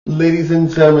ladies and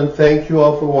gentlemen, thank you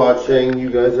all for watching. You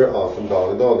guys are awesome.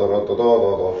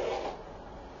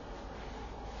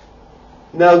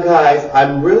 Now, guys,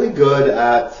 I'm really good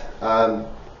at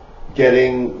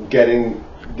getting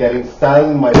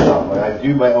styling myself. Like, I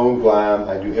do my own glam.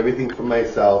 I do everything for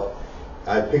myself.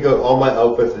 I pick out all my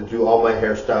outfits and do all my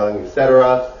hairstyling,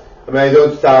 etc. I mean, I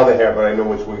don't style the hair, but I know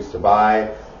which wigs to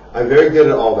buy. I'm very good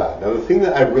at all that. Now, the thing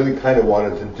that I really kind of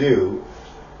wanted to do,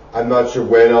 I'm not sure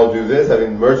when I'll do this. I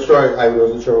mean, merch store, I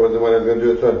wasn't sure when I was going to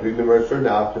do it, so I'm doing the merch store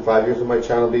now after 5 years of my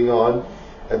channel being on,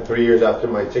 and 3 years after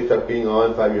my TikTok being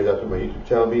on, 5 years after my YouTube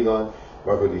channel being on,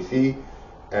 Marco DC,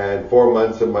 and 4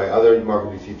 months of my other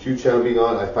Marco DC2 channel being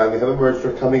on. I finally have a merch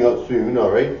store coming out soon,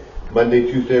 alright?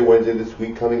 Monday, Tuesday, Wednesday this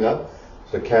week coming up,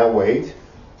 so can't wait.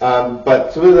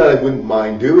 But something that I wouldn't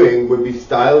mind doing would be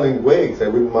styling wigs. I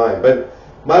wouldn't mind. But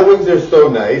my wigs are so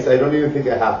nice, I don't even think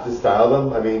I have to style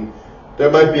them. I mean, there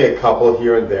might be a couple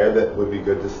here and there that would be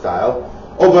good to style.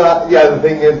 Oh, but yeah, the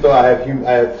thing is though, I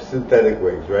have synthetic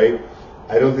wigs, right?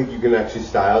 I don't think you can actually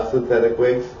style synthetic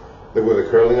wigs, like with a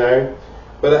curling iron.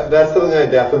 But that's something I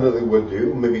definitely would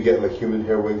do. Maybe get like human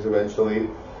hair wigs eventually,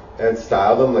 and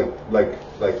style them like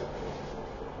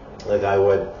I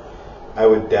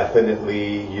would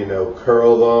definitely, you know,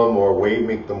 curl them or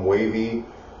make them wavy.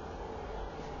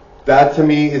 That to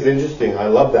me is interesting. I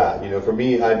love that. You know, for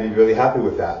me, I'd be really happy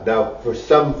with that. Now, for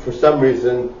some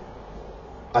reason,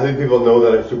 I think people know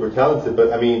that I'm super talented.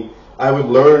 But I mean, I would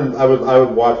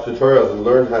watch tutorials and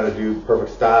learn how to do perfect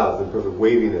styles and perfect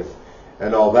waviness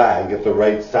and all that, and get the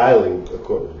right styling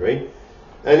equipment, right?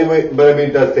 Anyway, but I mean,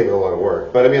 it does take a lot of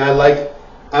work. But I mean, I like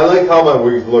how my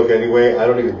wigs look anyway. I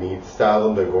don't even need to style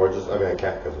them. They're gorgeous. I mean, I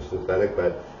can't because they're synthetic,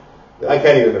 but I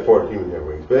can't even afford human hair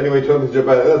wigs. But anyway,